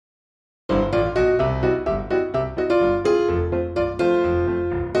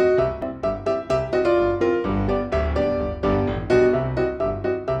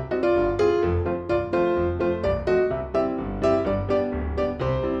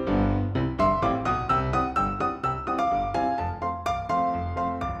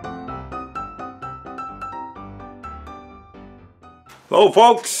Hello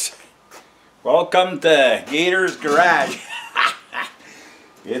folks, welcome to Gator's Garage.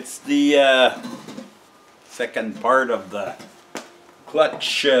 It's the second part of the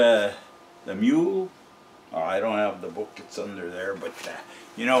clutch, the mule. Oh, I don't have the book, it's under there, but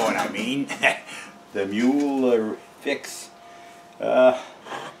you know what I mean. The mule fix.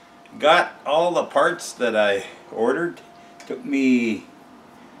 Got all the parts that I ordered. Takes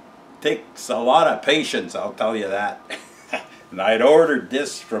a lot of patience, I'll tell you that. And I'd ordered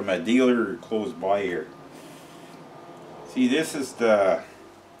this from a dealer close by here. See, this is the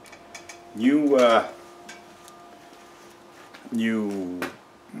new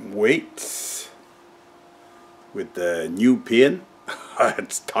weights with the new pin.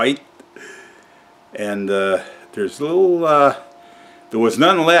 It's tight, and there's a little. There was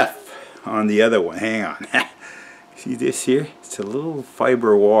none left on the other one. Hang on. See this here? It's a little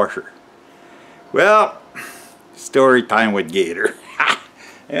fiber washer. Well. Story time with Gator.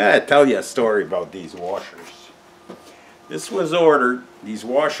 Yeah, I'll tell you a story about these washers. This was ordered, these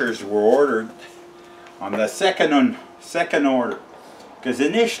washers were ordered on the second order. Because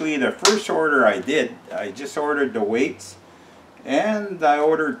initially, the first order I did, I just ordered the weights, and I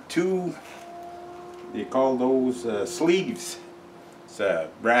ordered two, they call those sleeves. It's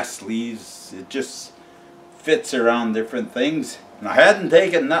brass sleeves. It just fits around different things. And I hadn't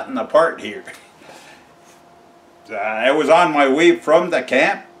taken nothing apart here. I was on my way from the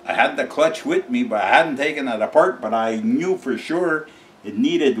camp. I had the clutch with me, but I hadn't taken it apart, but I knew for sure it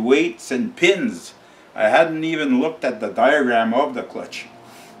needed weights and pins. I hadn't even looked at the diagram of the clutch.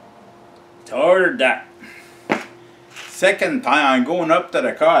 So I ordered that. Second time I'm going up to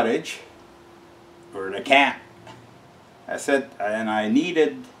the cottage, or the camp, I said, and I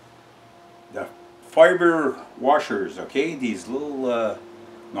needed the fiber washers, okay? These little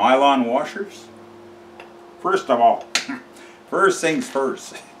nylon washers. First of all, first things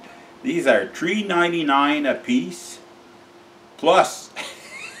first, these are $3.99 a piece plus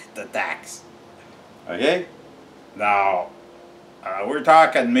the tax. Okay? Now, we're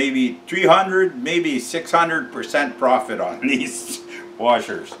talking maybe 300, maybe 600% profit on these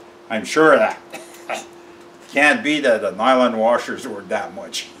washers. I'm sure of that. Can't be that the nylon washers were that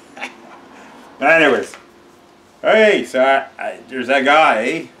much. But anyways, okay, so there's a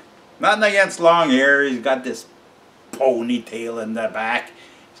guy. Nothing against long hair. He's got this ponytail in the back.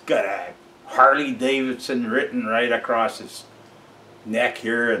 He's got a Harley Davidson written right across his neck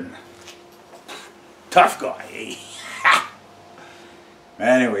here, and tough guy, eh?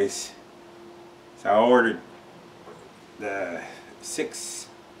 Anyways, so I ordered the six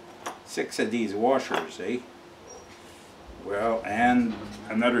of these washers, eh? Well, and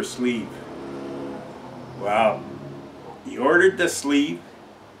another sleeve. Well, he ordered the sleeve.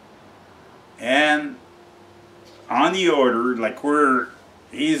 And on the order, like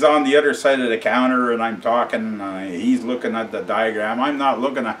he's on the other side of the counter and I'm talking, he's looking at the diagram. I'm not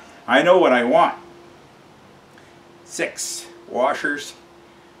looking at, I know what I want. 6 washers,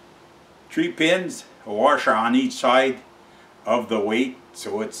 3 pins, a washer on each side of the weight,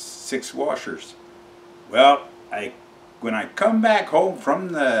 so it's 6 washers. Well, when I come back home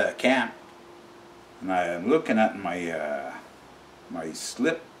from the camp, and I'm looking at my my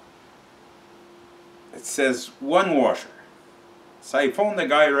slip, it says 1 washer. So I phoned the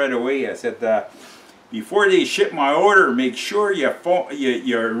guy right away. I said, before they ship my order, make sure you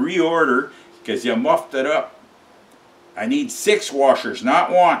reorder, because you muffed it up. I need 6 washers, not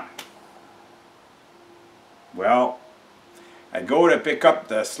 1. Well, I go to pick up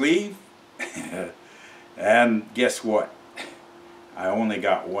the sleeve, and guess what? I only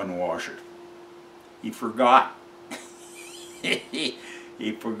got 1 washer. He forgot. He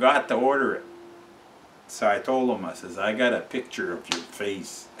forgot to order it. So I told him, I says, I got a picture of your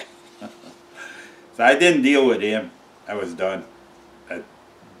face. So I didn't deal with him. I was done. I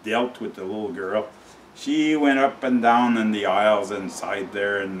dealt with the little girl. She went up and down in the aisles inside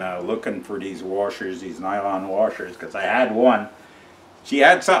there and looking for these washers, these nylon washers, because I had one. She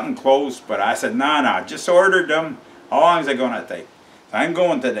had something close, but I said, no, just ordered them. How long is it going to take? So I'm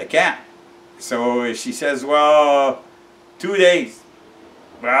going to the camp. So she says, well, 2 days.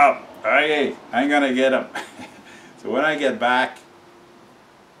 Well, okay, I'm gonna get him. So when I get back,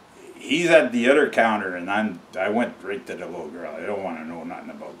 he's at the other counter, and I went right to the little girl. I don't want to know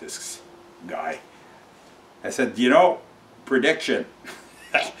nothing about this guy. I said, you know, prediction.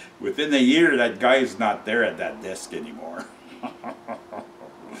 Within a year, that guy's not there at that desk anymore.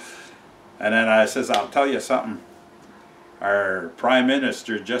 And then I says, I'll tell you something. Our Prime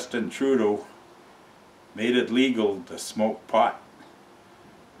Minister, Justin Trudeau, made it legal to smoke pot.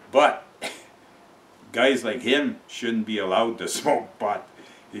 But guys like him shouldn't be allowed to smoke pot.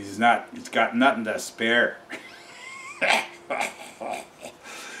 He's got nothing to spare.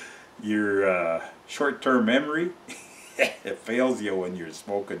 Your short-term memory, it fails you when you're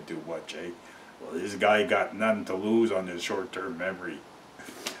smoking too much, eh? Well, this guy got nothing to lose on his short-term memory.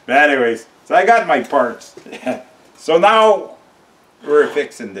 But anyways, so I got my parts. So now we're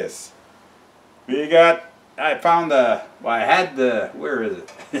fixing this. I found well, I had where is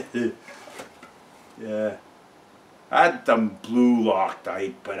it? Yeah. I had some blue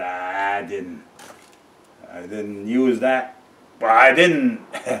Loctite, but I didn't use that. Well, I didn't.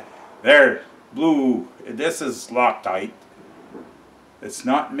 There, blue. This is Loctite. It's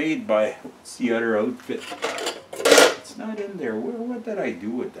not made by, what's the other outfit? It's not in there. What did I do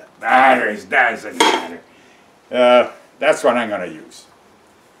with that? That doesn't matter. That's what I'm going to use.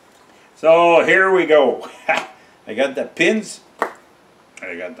 So here we go. I got the pins.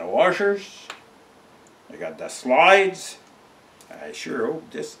 I got the washers. I got the slides. I sure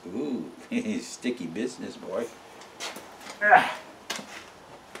hope this, ooh, sticky business, boy. I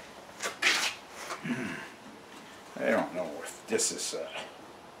don't know if this is,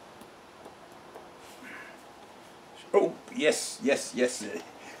 oh, yes,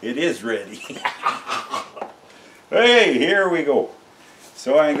 it is ready. Hey, here we go.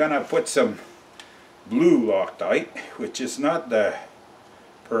 So I'm gonna put some blue Loctite, which is not the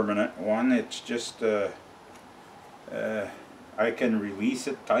permanent one, it's just I can release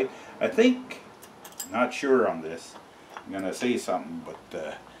it type. I think, not sure on this, I'm gonna say something, but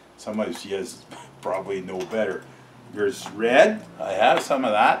some of you probably know better. There's red, I have some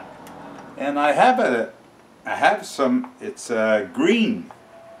of that, and I have some, it's green.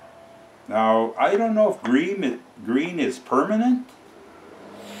 Now I don't know if green is permanent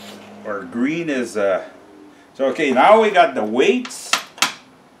or green is so okay, now we got the weights.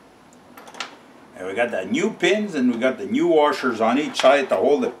 And we got the new pins and we got the new washers on each side to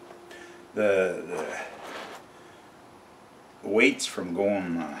hold the weights from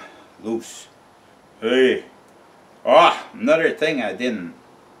going loose. Hey, another thing I didn't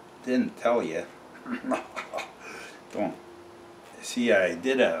tell you. Don't see, I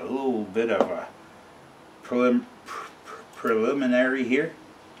did a little bit of a preliminary here.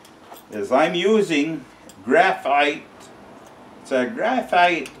 Is I'm using graphite. It's a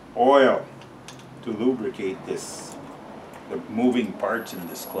graphite oil to lubricate the moving parts in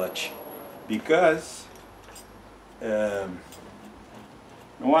this clutch, because I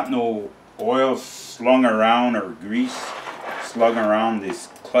don't want no oil slung around or grease slung around this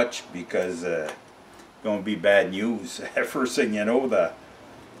clutch, because it's gonna be bad news. First thing you know, the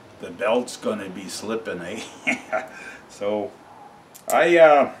belt's gonna be slipping, eh? So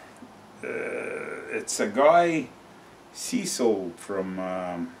it's a guy Cecil from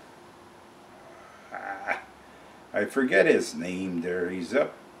I forget his name there. He's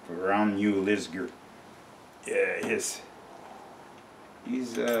up around New Lisgar. Yeah, he's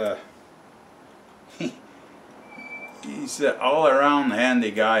he's an all-around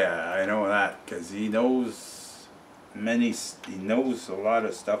handy guy. I know that, because he knows a lot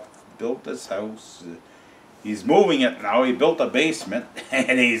of stuff. Built this house. He's moving it now. He built a basement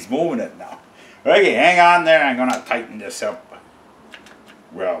and he's moving it now. Okay, hang on there. I'm gonna tighten this up.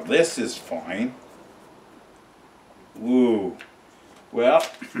 Well, this is fine. Woo. Well,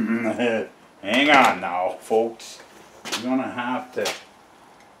 hang on now, folks. I'm gonna have to,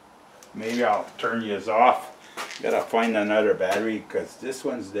 maybe I'll turn yous off. Gotta find another battery, because this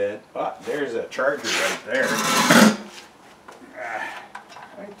one's dead. Oh, there's a charger right there. I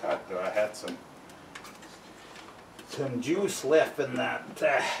thought that I had some juice left in that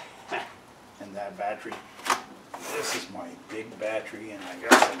battery. This is my big battery, and I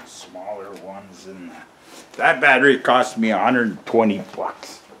got some smaller ones in that. That battery cost me 120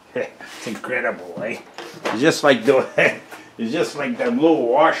 bucks. It's incredible, eh? It's just like it's just like them little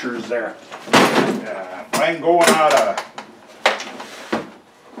washers there. If I'm going out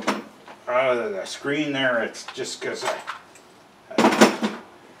of the screen there, it's just because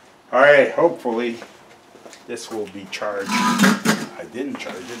alright, hopefully this will be charged. I didn't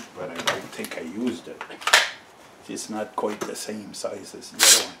charge it, but I don't think I used it. It's not quite the same size as the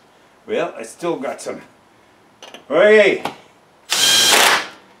other one. Well, I still got some. Okay.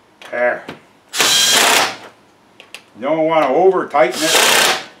 There. You don't want to over tighten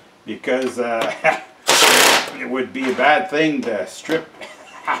it, because it would be a bad thing to strip.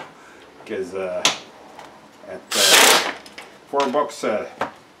 Because at $4 a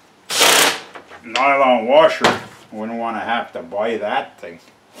nylon washer, I wouldn't want to have to buy that thing.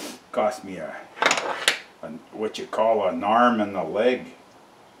 Cost me what you call an arm and a leg.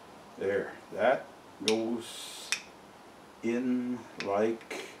 There, that goes in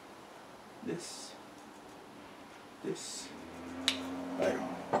like this. Like,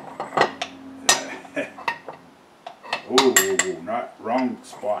 oh, not wrong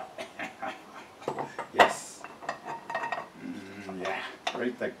spot. Yes. Yeah,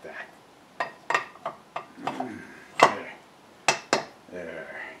 right like that. There.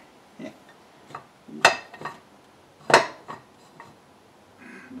 There.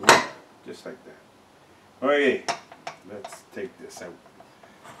 Just like that. Okay, let's take this out.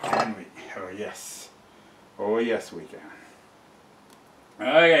 Can we? Oh yes. Oh yes we can.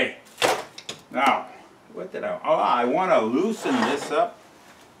 Okay. Now, what did I want to loosen this up.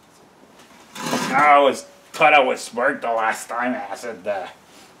 I was cut out with spark the last time. I said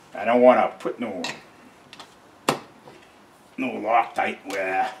I don't want to put no Loctite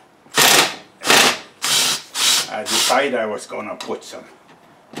where I decided I was going to put some,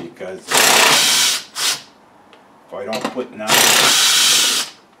 because if I don't put none,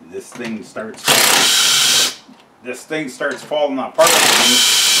 this thing starts falling apart on me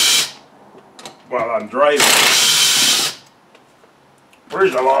while I'm driving.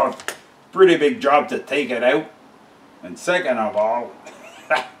 First of all, pretty big job to take it out, and second of all,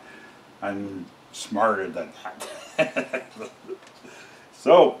 I'm smarter than that.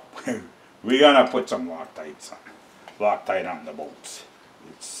 So we're gonna put some Loctite on the bolts.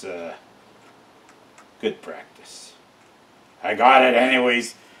 It's good practice. I got it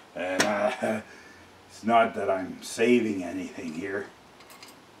anyways, and it's not that I'm saving anything here.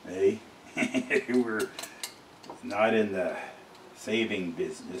 Hey, we're not in the saving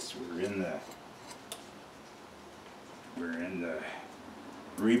business. We're in the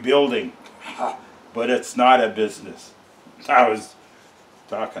rebuilding, but it's not a business. I was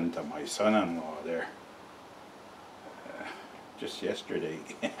talking to my son-in-law there just yesterday.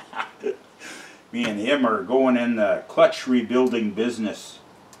 Me and him are going in the clutch rebuilding business.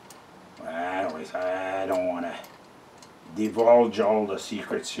 Anyways, I don't want to divulge all the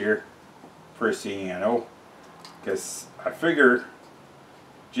secrets here, first thing you know, because I figure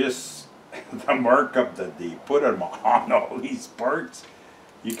just the markup that they put on all these parts,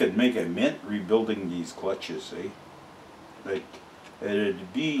 you could make a mint rebuilding these clutches, eh? Like,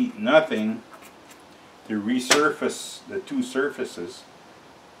 it'd be nothing to resurface the two surfaces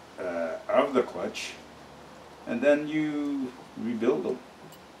of the clutch, and then you rebuild them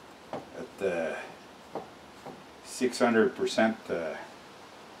at the 600%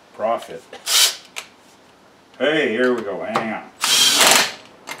 profit. Hey, here we go, hang on.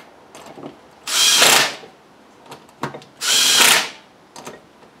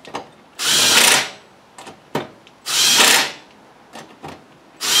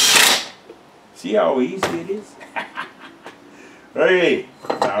 See how easy it is? Okay,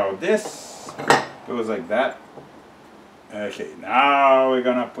 now this goes like that. Okay, now we're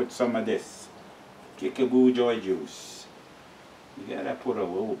gonna put some of this Kickaboo Joy Juice. You gotta put a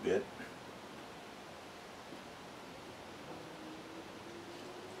little bit.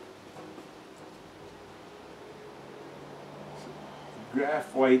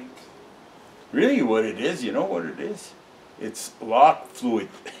 Graphite. Really what it is, you know what it is? It's lock fluid.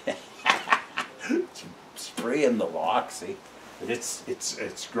 Spraying the lock, see? But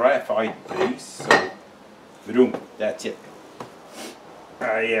it's graphite base, so boom, that's it.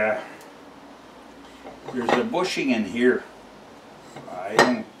 There's a bushing in here. I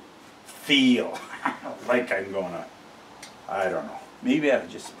don't feel like I'm gonna, I don't know. Maybe I'll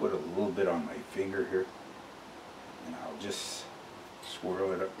just put a little bit on my finger here, and I'll just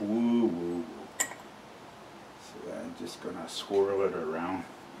swirl it up. Woo, woo, woo. So I'm just gonna swirl it around.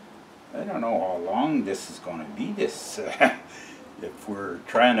 I don't know how long this is going to be, this if we're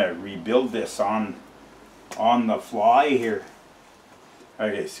trying to rebuild this on the fly here.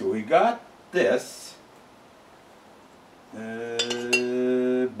 Okay, so we got this.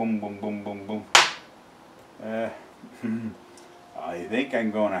 Boom, boom, boom, boom, boom. I think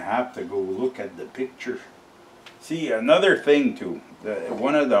I'm going to have to go look at the picture. See, another thing too,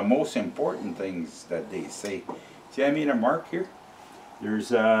 one of the most important things that they say, see I made a mark here?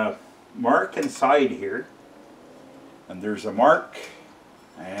 There's a mark inside here, and there's a mark,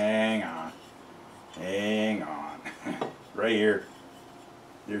 hang on, right here.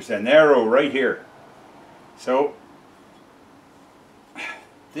 There's an arrow right here. So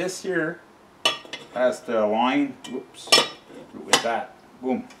this here has to align, whoops, with that,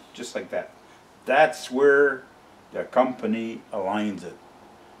 boom, just like that. That's where the company aligns it.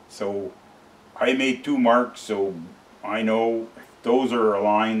 So I made two marks, so I know if those are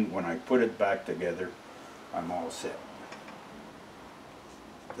aligned, when I put it back together, I'm all set.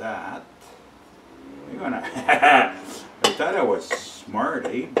 That gonna. I thought I was smart,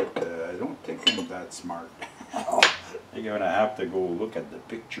 eh? But I don't think I'm that smart. I'm gonna have to go look at the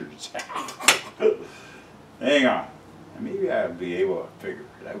pictures. Hang on. Maybe I'll be able to figure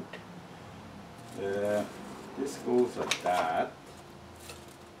it out. This goes like that.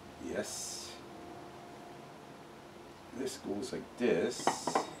 Yes. This goes like this.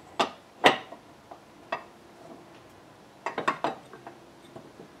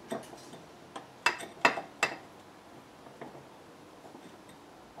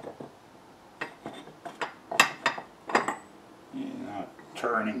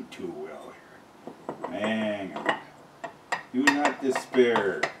 Turning too well here. Hang on. Do not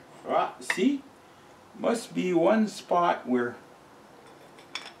despair. Ah, see? Must be one spot where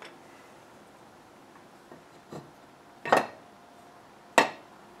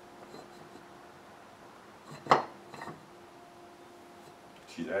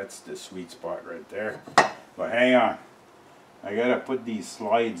see, that's the sweet spot right there. But hang on. I gotta put these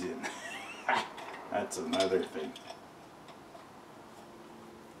slides in. That's another thing.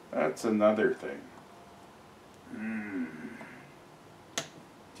 That's another thing.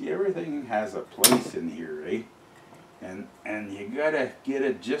 See, everything has a place in here, eh? And you gotta get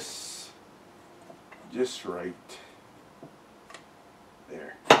it just right.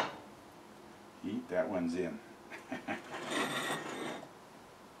 There. See, that one's in.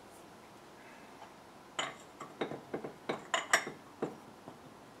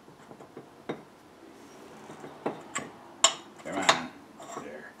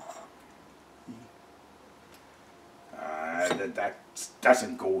 That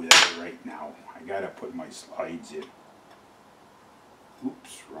doesn't go there right now. I gotta put my slides in.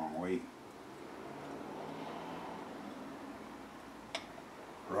 Oops, wrong way.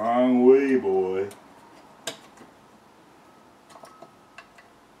 Wrong way, boy.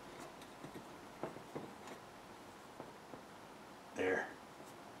 There.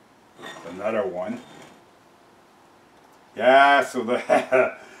 Another one. Yeah, so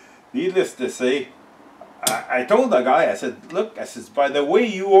the needless to say, I told the guy, I said, look, I says, by the way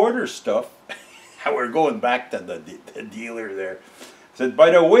you order stuff, we're going back to the dealer there. I said, by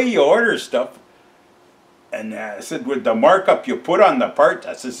the way you order stuff, and I said, with the markup you put on the part,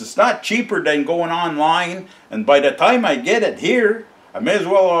 I says, it's not cheaper than going online, and by the time I get it here, I may as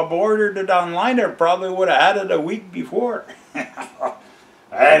well have ordered it online, or probably would have had it a week before.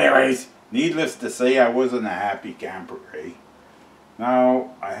 Anyways, needless to say, I wasn't a happy camper, eh?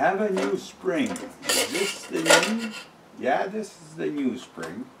 Now, I have a new spring. Is this the new? Yeah, this is the new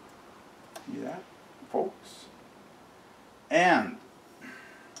spring. Yeah, folks. And,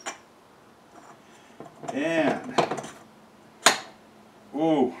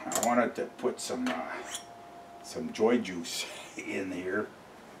 ooh, I wanted to put some joy juice in here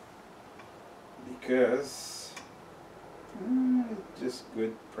because it's just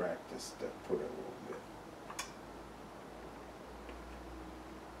good practice to put a little bit.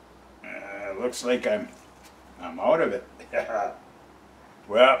 Looks like I'm out of it.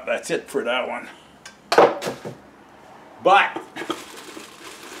 Well, that's it for that one. But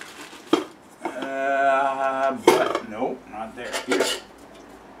no, not there. Here.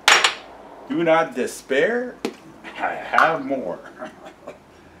 Do not despair. I have more.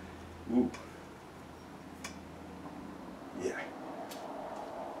 Ooh. Yeah.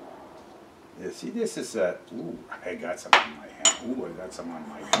 Yeah. See, this is a. Ooh, I got some on my hand. Ooh, I got some on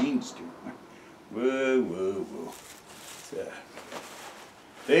my jeans too. Whoa, whoa, whoa.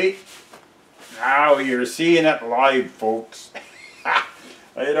 See? Now you're seeing it live, folks.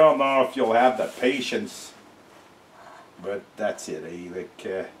 I don't know if you'll have the patience, but that's it, eh?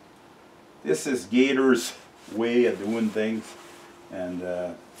 Like, this is Gator's way of doing things, and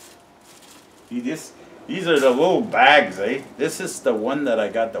see, these are the little bags, eh? This is the one that I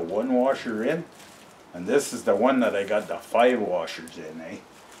got the 1 washer in, and this is the one that I got the 5 washers in, eh?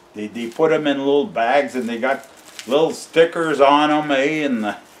 They put them in little bags, and they got little stickers on them, eh?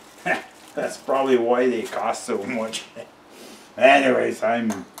 And that's probably why they cost so much. Anyways,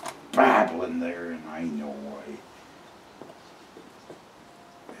 I'm babbling there, and I know why.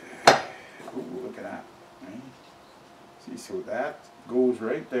 Ooh, look at that. Right? See, so that goes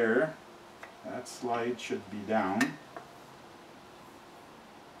right there. That slide should be down.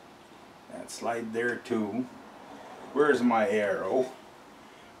 That slide there too. Where's my arrow?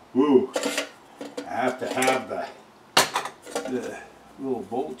 Woo! I have to have the little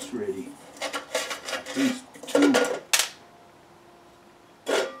bolts ready. At least 2.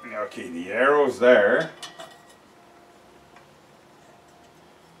 Okay, the arrow's there.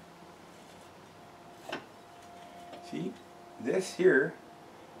 See, this here,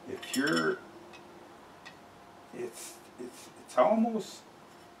 if you're It's almost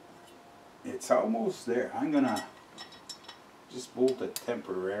there. I'm gonna just bolt it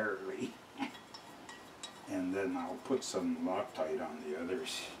temporarily, and then I'll put some Loctite on the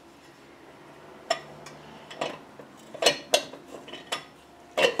others.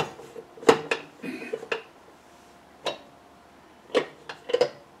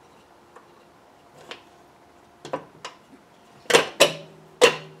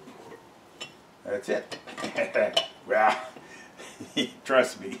 That's it. Well,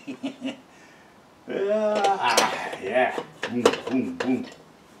 trust me. Yeah. Boom, boom, boom.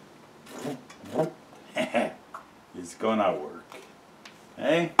 It's gonna work.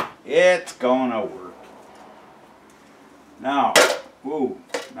 Hey, it's gonna work. Now, ooh,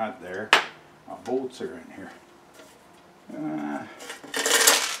 not there. My bolts are in here.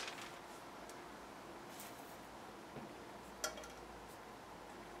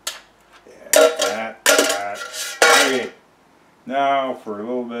 Okay. Now for a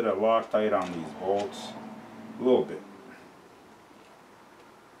little bit of Loctite on these bolts. A little bit.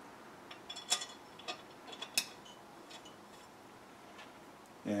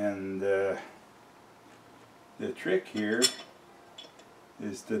 And the trick here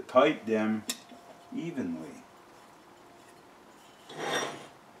is to tighten them evenly.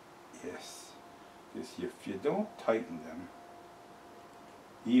 Yes. Because if you don't tighten them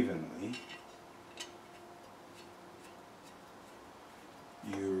evenly,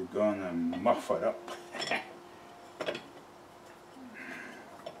 you're gonna muff it up.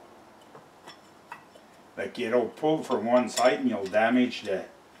 Like it'll pull from one side and you'll damage the,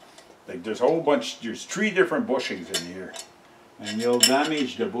 like there's a whole bunch, there's 3 different bushings in here, and you'll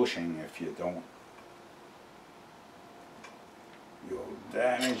damage the bushing if you don't. You'll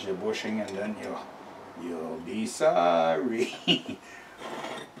damage the bushing and then you'll be sorry.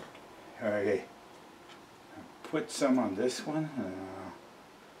 Okay, put some on this one.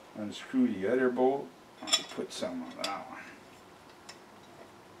 Unscrew the other bolt. I'll put some on that one.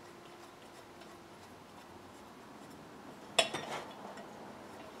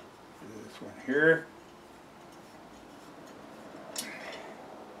 This one here.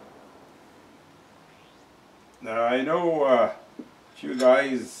 Now I know a few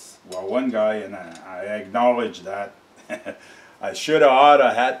guys, well one guy, and I acknowledge that. I should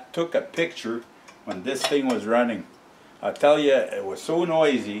have took a picture when this thing was running. I tell you, it was so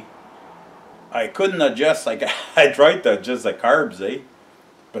noisy. I couldn't adjust, like I tried to adjust the carbs,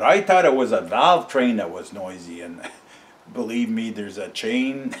 but I thought it was a valve train that was noisy, and believe me, there's a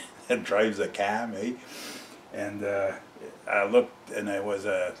chain that drives a cam, and I looked, and it was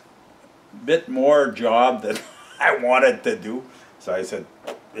a bit more job than I wanted to do, so I said,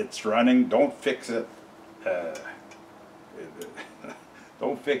 it's running, don't fix it,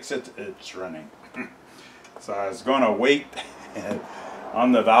 don't fix it, it's running. So I was going to wait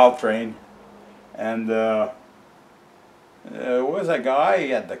on the valve train, and there was a guy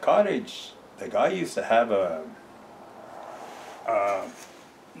at the cottage. The guy used to have a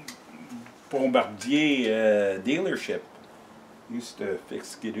Bombardier dealership. He used to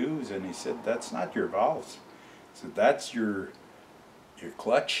fix skidoos, and he said, that's not your valves. He said, that's your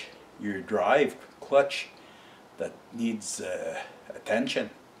clutch, your drive clutch that needs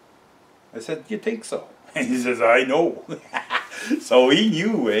attention. I said, you think so? He says, I know. So he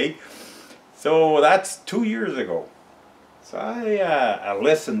knew, So that's 2 years ago. So I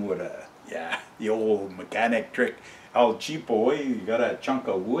listened with the old mechanic trick, El Cheapo, You got a chunk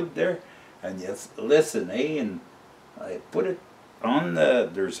of wood there, and you listen, and I put it on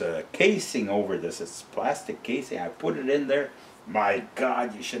there's a casing over this, it's plastic casing, I put it in there. My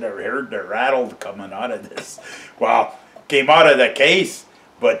God, you should have heard the rattle coming out of this. Well, came out of the case,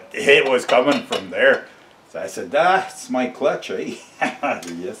 but it was coming from there. So I said, it's my clutch,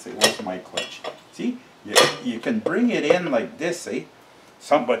 Yes, it was my clutch. See, you can bring it in like this,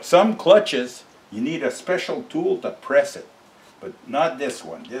 but some clutches, you need a special tool to press it. But not this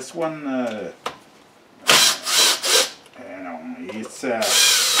one. This one,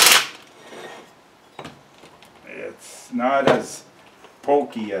 it's not as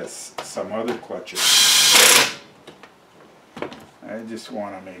pokey as some other clutches. I just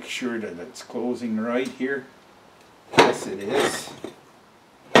want to make sure that it's closing right here. Yes, it is.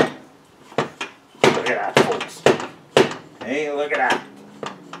 Look at that, folks. Hey, look at that.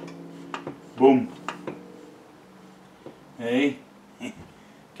 Boom. Hey,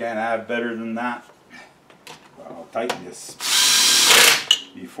 can't have better than that. I'll tighten this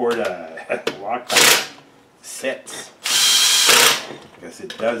before the Loctite sets, because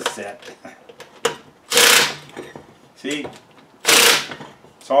it does set. See?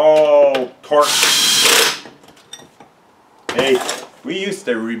 It's all torque. Hey, we used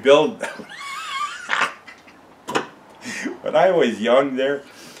to rebuild. When I was young there,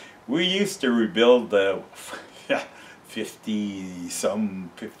 we used to rebuild the 50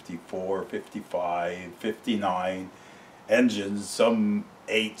 some 54, 55, 59 engines, some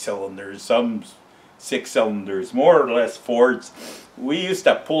 8 cylinders, some 6 cylinders, more or less Fords. We used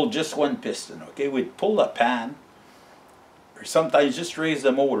to pull just one piston, okay? We'd pull the pan, or sometimes just raise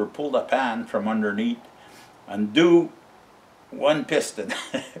the motor, pull the pan from underneath, and do one piston.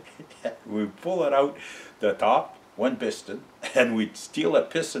 We'd pull it out the top, one piston, and we'd steal a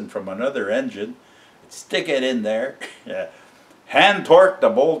piston from another engine, stick it in there, hand torque the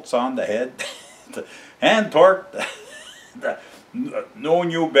bolts on the head, hand torque, no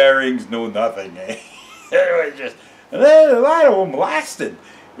new bearings, no nothing. Eh? It was just, and then a lot of them lasted.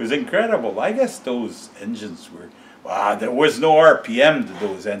 It was incredible. I guess those engines were, wow, there was no RPM to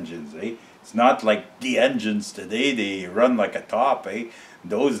those engines. Eh? It's not like the engines today, they run like a top. Eh?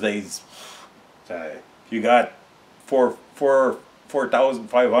 Those days, you got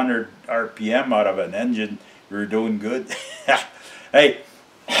 4,500 RPM out of an engine, you're doing good. Hey,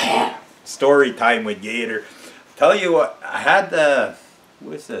 story time with Gator. Tell you what, I had it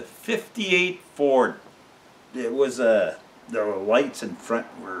was a 58 Ford. It was the lights in front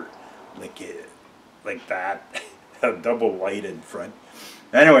were like that, a double light in front.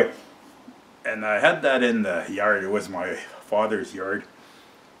 Anyway, and I had that in the yard. It was my father's yard,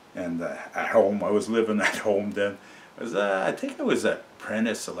 and at home. I was living at home then. I think I was an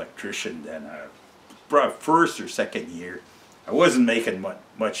apprentice electrician then, first or second year. I wasn't making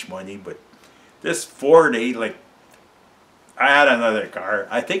much money, but this Ford, like, I had another car.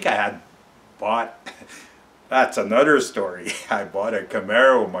 I think I had bought, that's another story. I bought a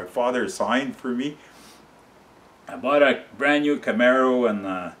Camaro. My father signed for me. I bought a brand new Camaro, and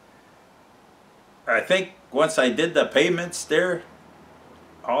I think once I did the payments there,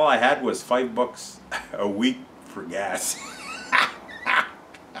 all I had was $5 a week for gas.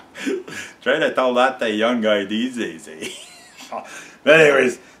 Try to tell that to a young guy these days, eh? But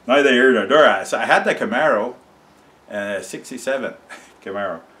anyways, neither here nor there. So I had the Camaro, 67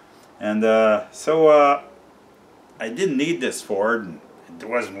 Camaro, and so I didn't need this Ford, and it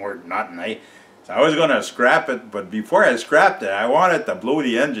wasn't worth nothing, eh? So I was gonna scrap it, but before I scrapped it, I wanted to blow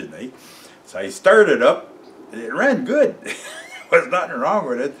the engine, eh? So I started up. It ran good. There was nothing wrong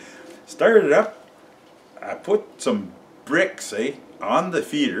with it. Started up. I put some bricks, on the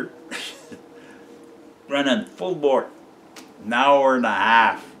feeder, running full bore, an hour and a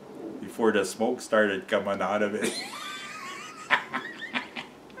half before the smoke started coming out of it.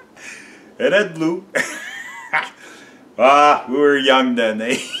 And it blew. We were young then,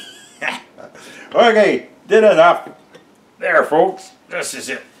 eh? Okay, did enough. There, folks, this is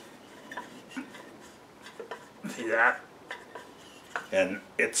it. See that? And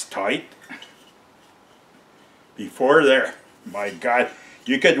it's tight. Before there, my God,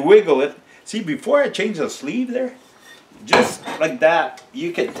 you could wiggle it. See, before I changed the sleeve there, just like that,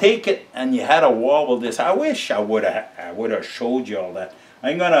 you could take it and you had a wobble this. I wish I would have showed you all that.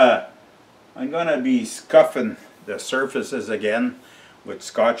 I'm gonna be scuffing the surfaces again with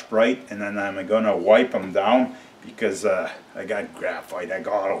Scotch-Brite, and then I'm gonna wipe them down because I got graphite. I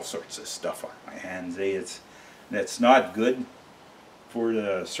got all sorts of stuff on my hands. It's not good for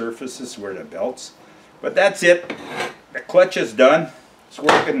the surfaces where the belts. But that's it. The clutch is done. It's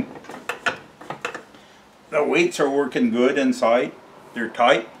working. The weights are working good inside. They're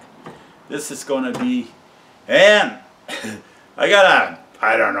tight. This is going to be, and I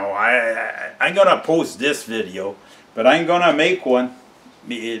don't know, I'm going to post this video, but I'm going to make one,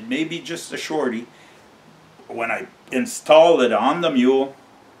 maybe just a shorty, when I install it on the mule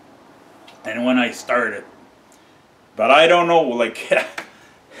and when I start it. But I don't know, like,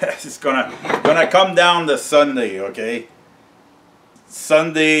 it's gonna come down to Sunday, okay?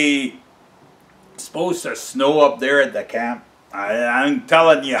 Sunday, it's supposed to snow up there at the camp. I'm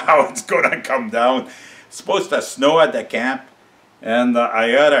telling you how it's gonna come down. It's supposed to snow at the camp, and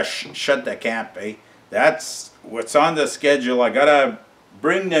I gotta shut the camp, eh? That's what's on the schedule. I gotta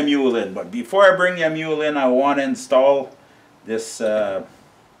bring the mule in, but before I bring the mule in, I want to install this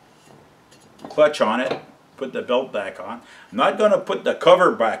clutch on it. Put the belt back on. I'm not going to put the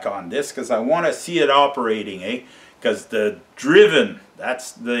cover back on this because I want to see it operating, eh? Because the driven,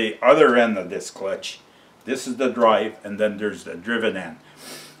 that's the other end of this clutch. This is the drive, and then there's the driven end.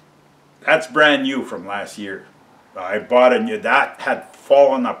 That's brand new from last year. I bought a new, that had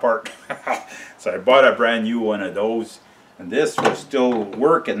fallen apart. So I bought a brand new one of those, and this was still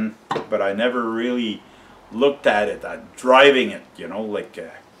working, but I never really looked at it, driving it, you know, like,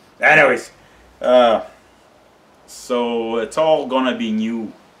 anyways, So it's all gonna be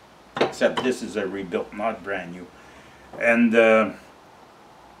new, except this is a rebuilt, not brand new. And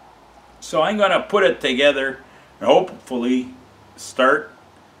so I'm gonna put it together and hopefully start.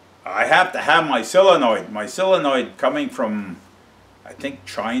 I have to have my solenoid coming from, I think,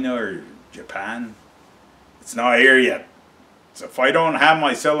 China or Japan. It's not here yet. So if I don't have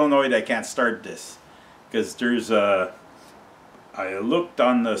my solenoid, I can't start this. Because there's a, I looked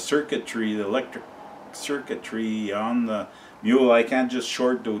on the circuitry, the electric circuitry on the mule. I can't just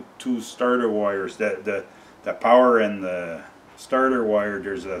short the two starter wires, the power and the starter wire.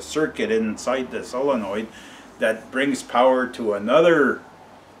 There's a circuit inside the solenoid that brings power to another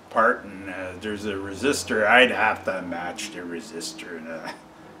part, and there's a resistor. I'd have to match the resistor.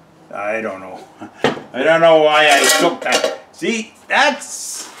 I don't know. I don't know why I took that. See,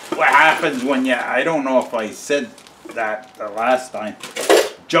 that's what happens when you, I don't know if I said that the last time.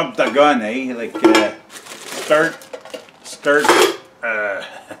 Jump the gun, eh? Like, start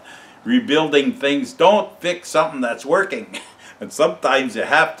rebuilding things. Don't fix something that's working. And sometimes you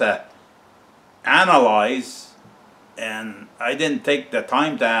have to analyze, and I didn't take the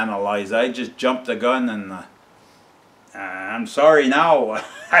time to analyze. I just jumped the gun, and I'm sorry now.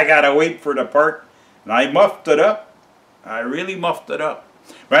 I gotta wait for the part, and I muffed it up. I really muffed it up.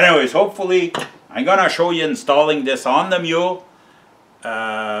 But anyways, hopefully I'm gonna show you installing this on the mule.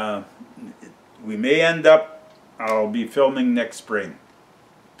 We may end up, I'll be filming next spring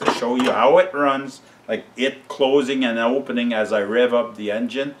to show you how it runs, like it closing and opening as I rev up the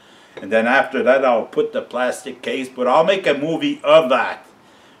engine. And then after that I'll put the plastic case, but I'll make a movie of that.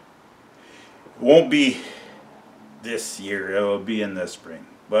 It won't be this year, it'll be in the spring.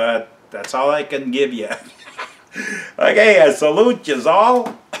 But that's all I can give you. Okay, I salute you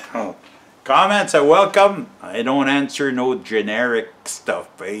all. Comments are welcome. I don't answer no generic stuff.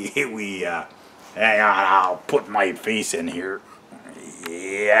 Hang on, I'll put my face in here.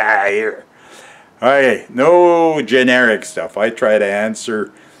 Yeah, here. Alright, no generic stuff. I try to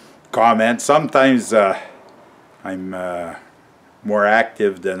answer comments. Sometimes I'm more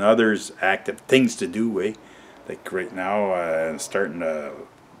active than others. Active things to do, eh? Like right now, I'm starting to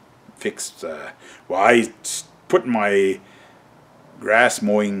fix. Well, I put my grass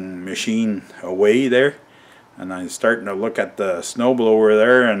mowing machine away there, and I'm starting to look at the snowblower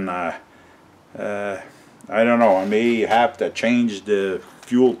there, and I don't know, I may have to change the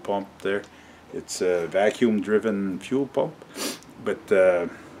fuel pump there. It's a vacuum driven fuel pump, but I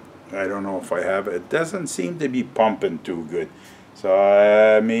don't know if I have it. It doesn't seem to be pumping too good, so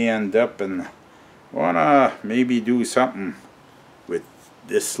I may end up and wanna maybe do something with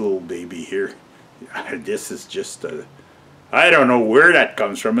this little baby here. This is just a, I don't know where that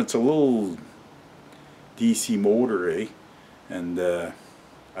comes from. It's a little DC motor, eh? And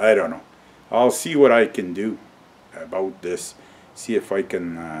I don't know. I'll see what I can do about this. See if I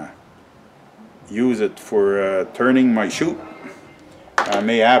can use it for turning my chute. I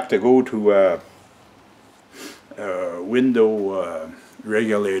may have to go to a window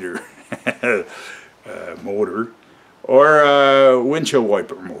regulator motor, or a windshield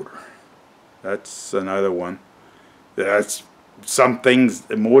wiper motor. That's another one. That's some things,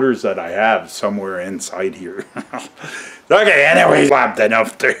 the motors that I have somewhere inside here. Okay, anyways, lapped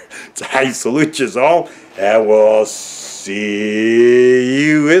enough there. I salute you all, and we'll see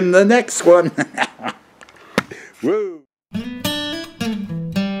you in the next one.